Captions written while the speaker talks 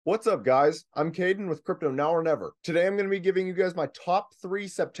What's up, guys? I'm Caden with Crypto Now or Never. Today I'm going to be giving you guys my top 3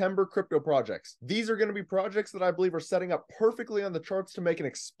 September crypto projects. These are going to be projects that I believe are setting up perfectly on the charts to make an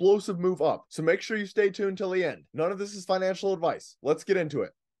explosive move up. So make sure you stay tuned till the end. None of this is financial advice. Let's get into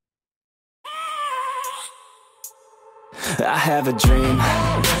it. I have a dream,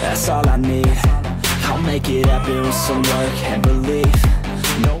 that's all I need. I'll make it happen with some work and belief.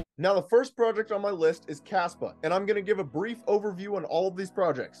 Now, the first project on my list is Kaspa, and I'm going to give a brief overview on all of these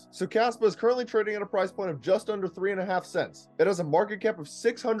projects. So Kaspa is currently trading at a price point of just under 3.5 cents. It has a market cap of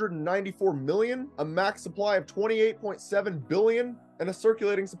 694 million, a max supply of 28.7 billion, and a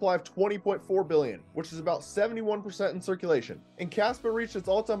circulating supply of 20.4 billion, which is about 71% in circulation. And Kaspa reached its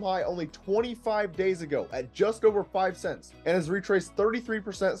all-time high only 25 days ago at just over 5 cents and has retraced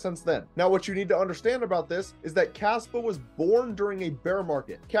 33% since then. Now, what you need to understand about this is that Kaspa was born during a bear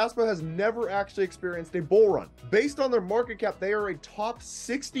market. Kaspa has never actually experienced a bull run. Based on their market cap, they are a top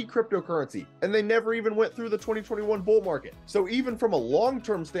 60 cryptocurrency, and they never even went through the 2021 bull market. So even from a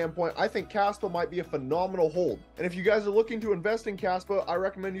long-term standpoint, I think Kaspa might be a phenomenal hold. And if you guys are looking to invest in Kaspa, I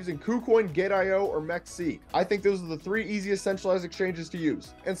recommend using KuCoin, Gate.io, or MEXC. I think those are the 3 easiest centralized exchanges to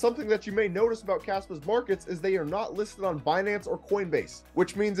use. And something that you may notice about Kaspa's markets is they are not listed on Binance or Coinbase,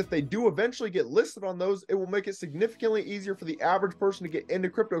 which means if they do eventually get listed on those, it will make it significantly easier for the average person to get into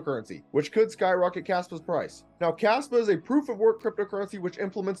cryptocurrency, which could skyrocket Kaspa's price. Now, Kaspa is a proof-of-work cryptocurrency which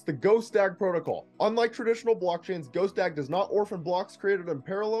implements the GoStag protocol. Unlike traditional blockchains, GoStag does not orphan blocks created in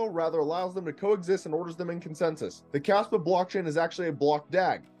parallel, rather allows them to coexist and orders them in consensus. The Kaspa blockchain is actually a block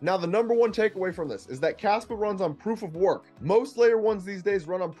DAG. Now, the number one takeaway from this is that Kaspa runs on proof of work. Most layer ones these days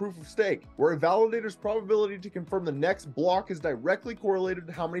run on proof of stake, where a validator's probability to confirm the next block is directly correlated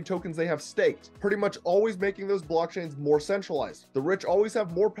to how many tokens they have staked, pretty much always making those blockchains more centralized. The rich always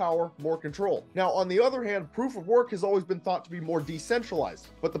have more power, more control. Now, on the other hand, proof of work has always been thought to be more decentralized,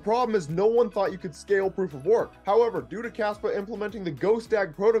 but the problem is no one thought you could scale proof of work. However, due to Kaspa implementing the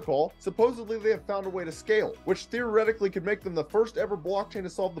GoStag protocol, supposedly they have found a way to scale, which theoretically could make them the first ever blockchain to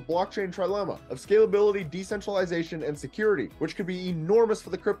solve the blockchain trilemma of scalability, decentralization, and security, which could be enormous for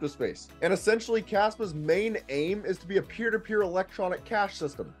the crypto space. And essentially, Kaspa's main aim is to be a peer-to-peer electronic cash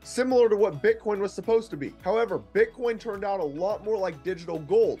system, similar to what Bitcoin was supposed to be. However, Bitcoin turned out a lot more like digital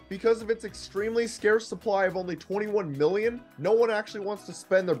gold. Because of its extremely scarce supply of only 21 million, no one actually wants to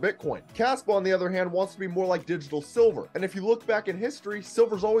spend their Bitcoin. Kaspa, on the other hand, wants to be more like digital silver. And if you look back in history,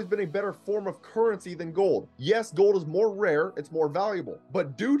 silver's always been a better form of currency than gold. Yes, gold is more rare, it's more valuable,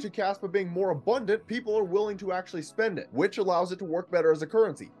 but due to Kaspa being more abundant, people are willing to actually spend it, which allows it to work better as a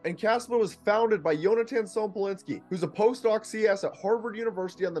currency. And Kaspa was founded by Jonathan Sompolinsky, who's a postdoc CS at Harvard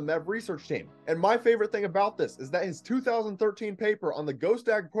University on the MEV research team. And my favorite thing about this is that his 2013 paper on the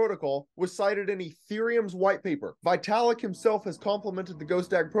GoStag protocol was cited in Ethereum's white paper. Vitalik himself has complimented the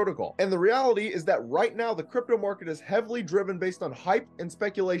GoStag protocol. And the reality is that right now the crypto market is heavily driven based on hype and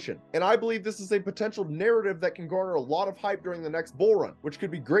speculation. And I believe this is a potential narrative that can garner a lot of hype during the next bull run, which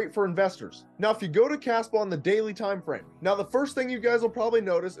could be great for investors. Now, if you go to Kaspa on the daily time frame, now the first thing you guys will probably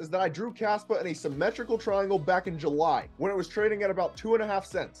notice is that I drew Kaspa in a symmetrical triangle back in July when it was trading at about 2.5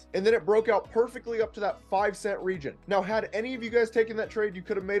 cents, and then it broke out perfectly up to that 5-cent region. Now, had any of you guys taken that trade, you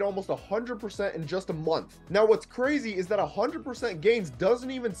could have made almost 100% in just a month. Now, what's crazy is that 100% gains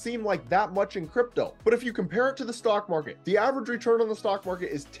doesn't even seem like that much in crypto, but if you compare it to the stock market, the average return on the stock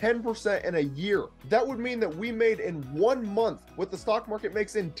market is 10% in a year. That would mean that we made in 1 month what the stock market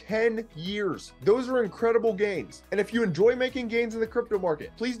makes in 10 years. Those are incredible gains. And if you enjoy making gains in the crypto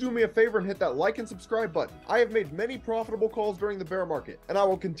market, please do me a favor and hit that like and subscribe button. I have made many profitable calls during the bear market, and I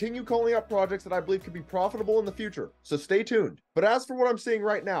will continue calling out projects that I believe could be profitable in the future, so stay tuned. But as for what I'm seeing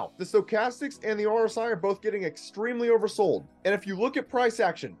right now, the stochastics and the RSI are both getting extremely oversold. And if you look at price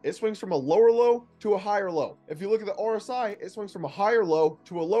action, it swings from a lower low to a higher low. If you look at the RSI, it swings from a higher low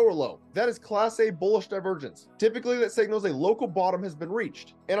to a lower low. That is Class A bullish divergence. Typically, that signals a local bottom has been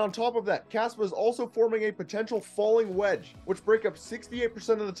reached. And on top of that, Kaspa is also forming a potential falling wedge, which break up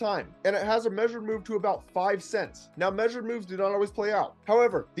 68% of the time. And it has a measured move to about 5 cents. Now, measured moves do not always play out.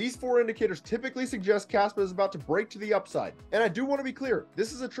 However, these 4 indicators typically suggest Kaspa is about to break to the upside. And I do want to be clear,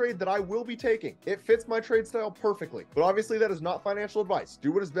 this is a trade that I will be taking. It fits my trade style perfectly, but obviously that is not financial advice.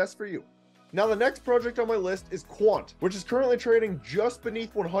 Do what is best for you. Now the next project on my list is Quant, which is currently trading just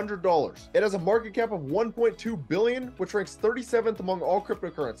beneath $100. It has a market cap of 1.2 billion, which ranks 37th among all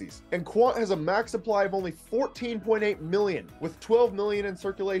cryptocurrencies. And Quant has a max supply of only 14.8 million, with 12 million in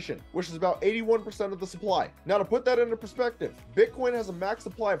circulation, which is about 81% of the supply. Now to put that into perspective, Bitcoin has a max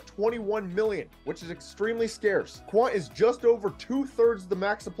supply of 21 million, which is extremely scarce. Quant is just over 2/3 the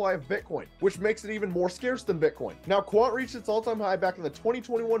max supply of Bitcoin, which makes it even more scarce than Bitcoin. Now Quant reached its all-time high back in the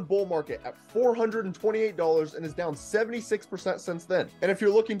 2021 bull market at $428 and is down 76% since then. And if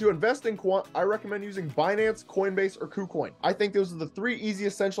you're looking to invest in Quant, I recommend using Binance, Coinbase, or KuCoin. I think those are the 3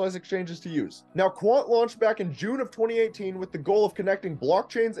 easiest centralized exchanges to use. Now Quant launched back in June of 2018 with the goal of connecting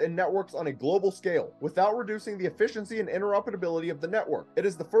blockchains and networks on a global scale without reducing the efficiency and interoperability of the network. It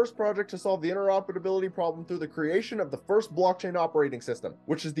is the first project to solve the interoperability problem through the creation of the first blockchain operating system,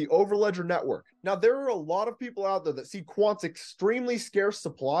 which is the Overledger network. Now there are a lot of people out there that see Quant's extremely scarce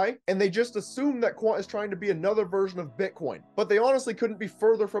supply and they just assume that Quant is trying to be another version of Bitcoin, but they honestly couldn't be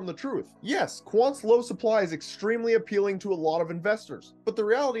further from the truth. Yes, Quant's low supply is extremely appealing to a lot of investors, but the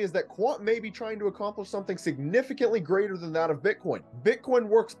reality is that Quant may be trying to accomplish something significantly greater than that of Bitcoin. Bitcoin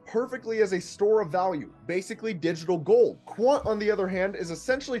works perfectly as a store of value, basically digital gold. Quant, on the other hand, is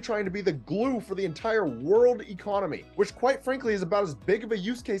essentially trying to be the glue for the entire world economy, which quite frankly is about as big of a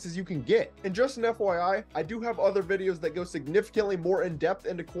use case as you can get. And just an FYI, I do have other videos that go significantly more in depth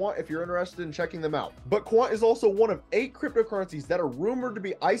into Quant if you're interested in checking them out. But Quant is also one of 8 cryptocurrencies that are rumored to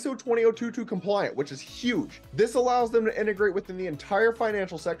be ISO 20022 compliant, which is huge. This allows them to integrate within the entire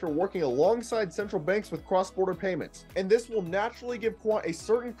financial sector, working alongside central banks with cross-border payments. And this will naturally give Quant a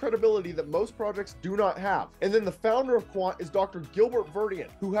certain credibility that most projects do not have. And then the founder of Quant is Dr. Gilbert Verdian,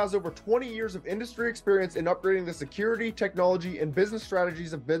 who has over 20 years of industry experience in upgrading the security, technology, and business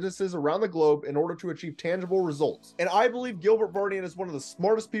strategies of businesses around the globe in order to achieve tangible results. And I believe Gilbert Verdian is one of the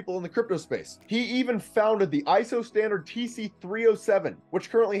smartest people in the crypto space. He even founded the ISO standard TC307, which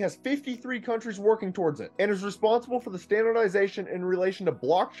currently has 53 countries working towards it, and is responsible for the standardization in relation to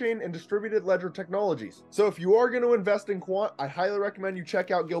blockchain and distributed ledger technologies. So if you are going to invest in Quant, I highly recommend you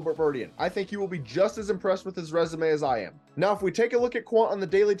check out Gilbert Verdian. I think you will be just as impressed with his resume as I am. Now, if we take a look at Quant on the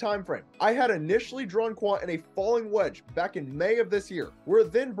daily time frame, I had initially drawn Quant in a falling wedge back in May of this year, where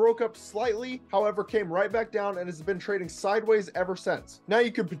it then broke up slightly, however came right back down and has been trading sideways ever since. Now,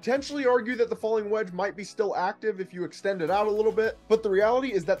 you could potentially argue that the falling wedge might be still active if you extend it out a little bit, but the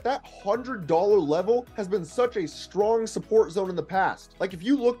reality is that that $100 level has been such a strong support zone in the past. Like if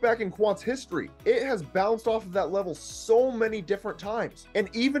you look back in Quant's history, it has bounced off of that level so many different times. And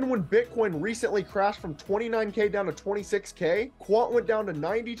even when Bitcoin recently crashed from 29K down to 26K, Quant went down to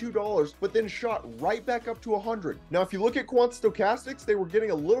 $92, but then shot right back up to 100. Now, if you look at Quant's stochastics, they were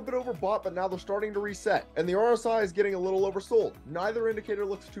getting a little bit overbought, but now they're starting to reset. And the RSI is getting a little oversold. Neither indicator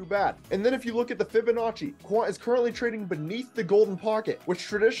looks too bad. And then if you look at the Fibonacci, Quant is currently trading beneath the golden pocket, which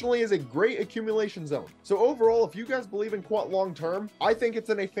traditionally is a great accumulation zone. So overall, if you guys believe in Quant long term, I think it's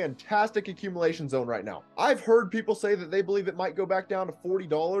in a fantastic accumulation zone right now. I've heard people say that they believe it might go back down to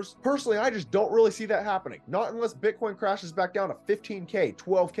 $40. Personally, I just don't really see that happening. Not unless Bitcoin crashes back down to 15K,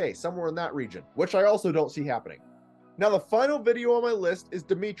 12K, somewhere in that region, which I also don't see happening. Now, the final video on my list is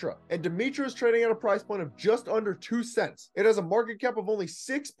Dimitra, and Dimitra is trading at a price point of just under 2 cents. It has a market cap of only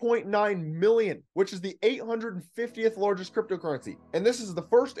 6.9 million, which is the 850th largest cryptocurrency. And this is the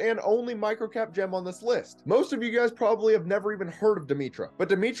first and only microcap gem on this list. Most of you guys probably have never even heard of Dimitra, but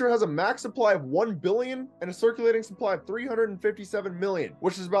Dimitra has a max supply of 1 billion and a circulating supply of 357 million,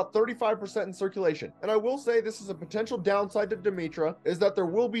 which is about 35% in circulation. And I will say this is a potential downside to Dimitra, is that there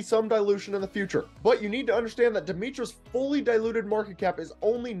will be some dilution in the future. But you need to understand that Dimitra's fully diluted market cap is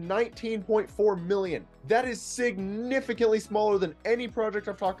only 19.4 million. That is significantly smaller than any project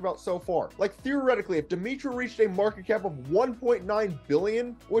I've talked about so far. Like theoretically, if Dimitra reached a market cap of 1.9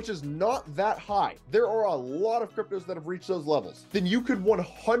 billion, which is not that high, there are a lot of cryptos that have reached those levels, then you could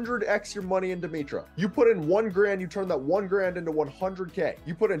 100x your money in Dimitra. You put in 1 grand, you turn that 1 grand into 100K.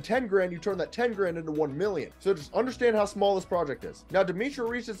 You put in 10 grand, you turn that 10 grand into 1 million. So just understand how small this project is. Now, Dimitra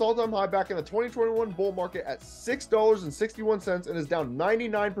reached its all-time high back in the 2021 bull market at $6.61 and is down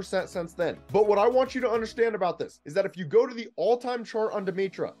 99% since then. But what I want you to understand about this is that if you go to the all-time chart on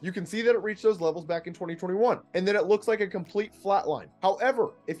Dimitra, you can see that it reached those levels back in 2021, and then it looks like a complete flat line.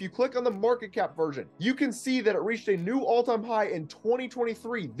 However, if you click on the market cap version, you can see that it reached a new all-time high in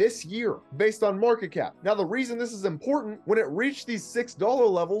 2023 this year based on market cap. Now, the reason this is important, when it reached these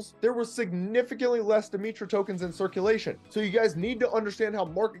 $6 levels, there was significantly less Dimitra tokens in circulation. So you guys need to understand how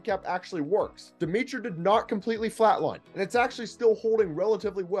market cap actually works. Dimitra did not completely flatline, and it's actually still holding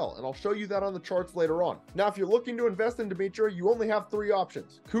relatively well, and I'll show you that on the charts later on. Now, if you're looking to invest in Dimitra, you only have 3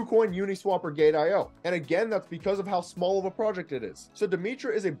 options: KuCoin, Uniswap, or Gate.io. And again, that's because of how small of a project it is. So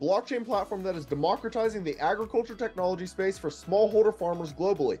Dimitra is a blockchain platform that is democratizing the agriculture technology space for smallholder farmers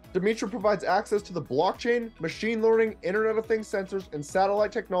globally. Dimitra provides access to the blockchain, machine learning, Internet of Things sensors, and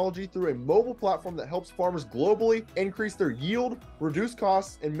satellite technology through a mobile platform that helps farmers globally increase their yield, reduce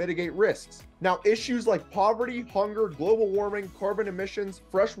costs, and mitigate risks. Now, issues like poverty, hunger, global warming, carbon emissions,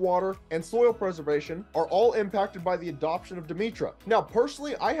 fresh water, and soil preservation are all impacted by the adoption of Dimitra. Now,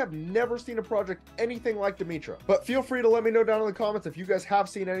 personally, I have never seen a project anything like Dimitra, but feel free to let me know down in the comments if you guys have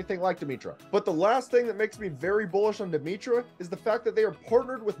seen anything like Dimitra. But the last thing that makes me very bullish on Dimitra is the fact that they are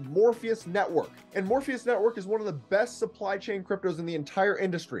partnered with Morpheus Network. And Morpheus Network is one of the best supply chain cryptos in the entire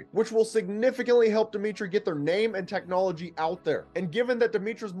industry, which will significantly help Dimitra get their name and technology out there. And given that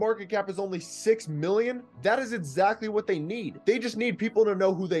Dimitra's market cap is only 6 million, that is exactly what they need. They just need people to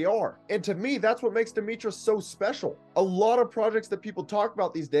know who they are. And to me, that's what makes Dimitra so special. A lot of projects that people talk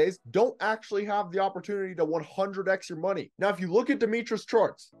about these days don't actually have the opportunity to 100x your money. Now, if you look at Dimitra's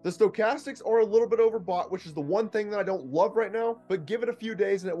charts, the stochastics are a little bit overbought, which is the one thing that I don't love right now, but give it a few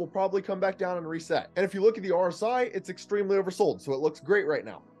days and it will probably come back down and reset. And if you look at the RSI, it's extremely oversold, so it looks great right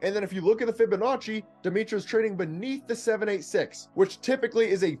now. And then if you look at the Fibonacci, Dimitra is trading beneath the 786, which typically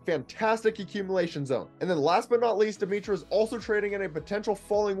is a fantastic accumulation zone. And then last but not least, Dimitra is also trading in a potential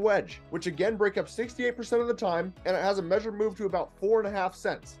falling wedge, which again break up 68% of the time, and it has a measured move to about 4.5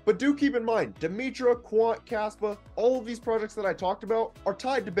 cents. But do keep in mind, Dimitra, Quant, Kaspa, all of these projects that I talked about are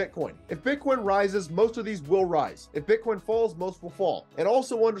tied to Bitcoin. If Bitcoin rises, most of these will rise. If Bitcoin falls, most will fall. And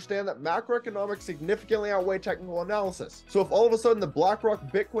also understand that macroeconomics significantly outweigh technical analysis. So if all of a sudden the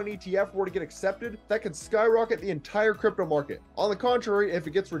BlackRock Bitcoin ETF were to get accepted, that could skyrocket the entire crypto market. On the contrary, if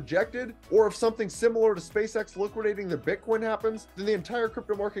it gets rejected, or if something similar to SpaceX liquidating their Bitcoin happens, then the entire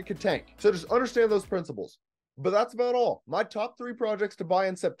crypto market could tank. So just understand those principles. But that's about all. My top 3 projects to buy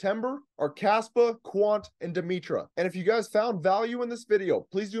in September are Kaspa, Quant, and Dimitra. And if you guys found value in this video,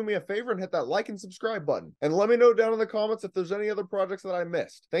 please do me a favor and hit that like and subscribe button. And let me know down in the comments if there's any other projects that I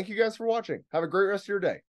missed. Thank you guys for watching. Have a great rest of your day.